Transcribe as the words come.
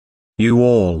you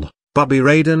all, Bobby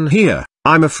Raiden here.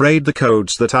 I'm afraid the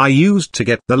codes that I used to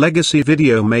get the Legacy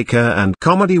Video Maker and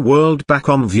Comedy World back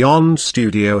on Vyond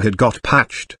Studio had got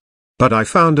patched. But I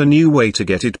found a new way to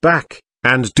get it back,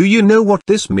 and do you know what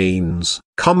this means?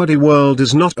 Comedy World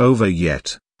is not over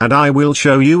yet, and I will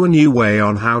show you a new way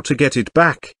on how to get it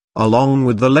back, along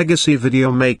with the Legacy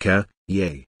Video Maker,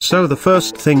 yay. So the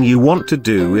first thing you want to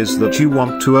do is that you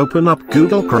want to open up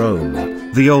Google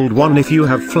Chrome, the old one if you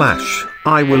have Flash.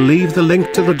 I will leave the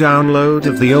link to the download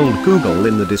of the old Google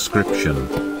in the description.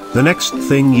 The next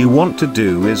thing you want to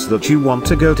do is that you want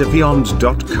to go to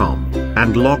vyond.com,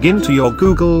 and log into your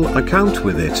Google account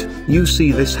with it. You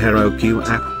see this HeroQ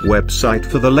app website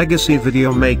for the Legacy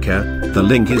Video Maker. The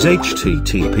link is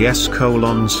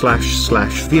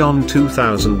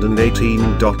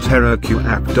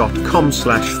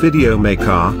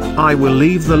https://vyond2018.heroqapp.com/videomaker. I will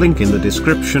leave the link in the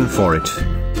description for it.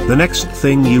 The next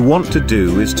thing you want to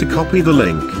do is to copy the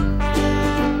link.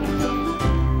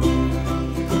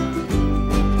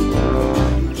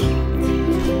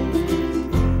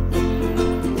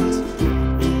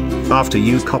 After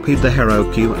you've copied the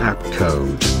HeroQ app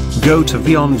code, go to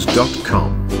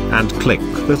vyond.com, and click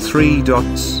the three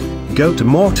dots. Go to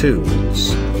More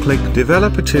Tools, click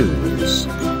Developer Tools.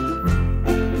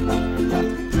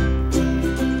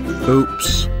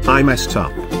 Oops, I messed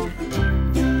up.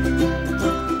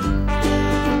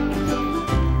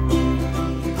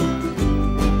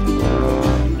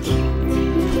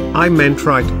 I meant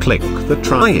right-click the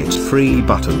Try It Free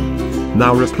button.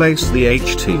 Now replace the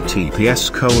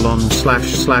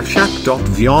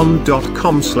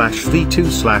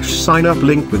https://app.vyond.com/v2/signup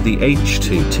link with the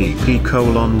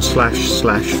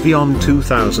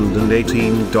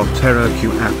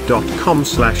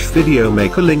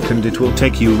http://vyond2018.heroqapp.com/videomaker link, and it will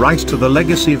take you right to the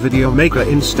Legacy Video Maker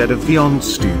instead of Vyond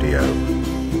Studio.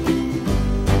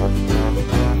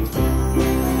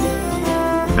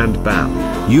 And bam,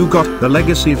 you got the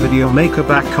Legacy Video Maker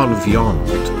back on Vyond.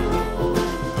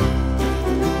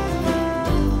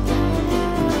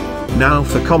 Now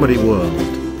for Comedy World.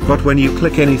 But when you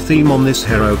click any theme on this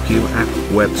HeroQ app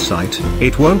website,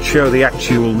 it won't show the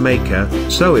actual maker,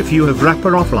 so if you have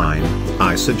Wrapper Offline,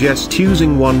 I suggest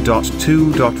using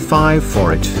 1.2.5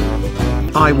 for it.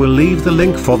 I will leave the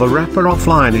link for the Wrapper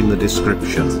Offline in the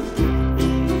description.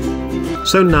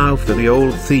 So now for the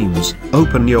old themes,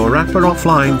 open your Wrapper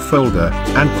Offline folder,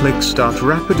 and click Start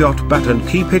Wrapper.bat and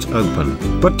keep it open,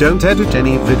 but don't edit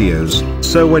any videos.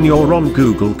 So when you're on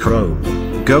Google Chrome,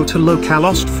 go to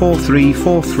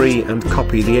localhost4343 and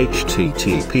copy the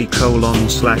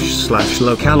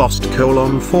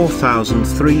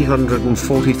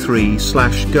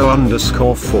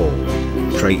http://localhost:4343/go_4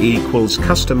 tray equals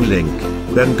custom link.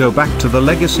 Then go back to the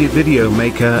Legacy Video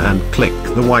Maker and click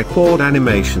the whiteboard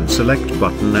animation select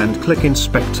button and click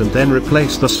inspect, and then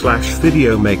replace the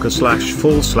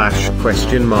 /video_maker/full/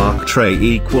 question tray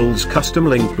equals custom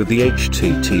link with the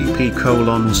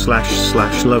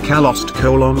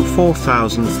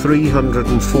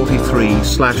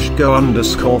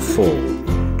http://localhost:4343/go_4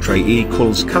 tray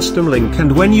equals custom link,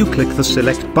 and when you click the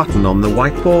select button on the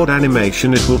whiteboard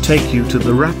animation, it will take you to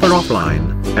the Wrapper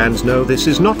Offline. And no, this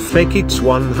is not fake, it's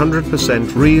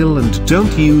 100% real, and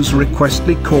don't use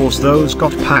Requestly cause those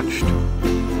got patched.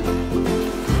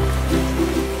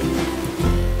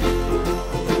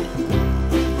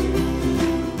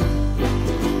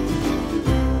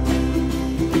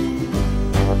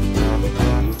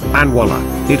 And voila,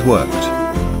 it worked.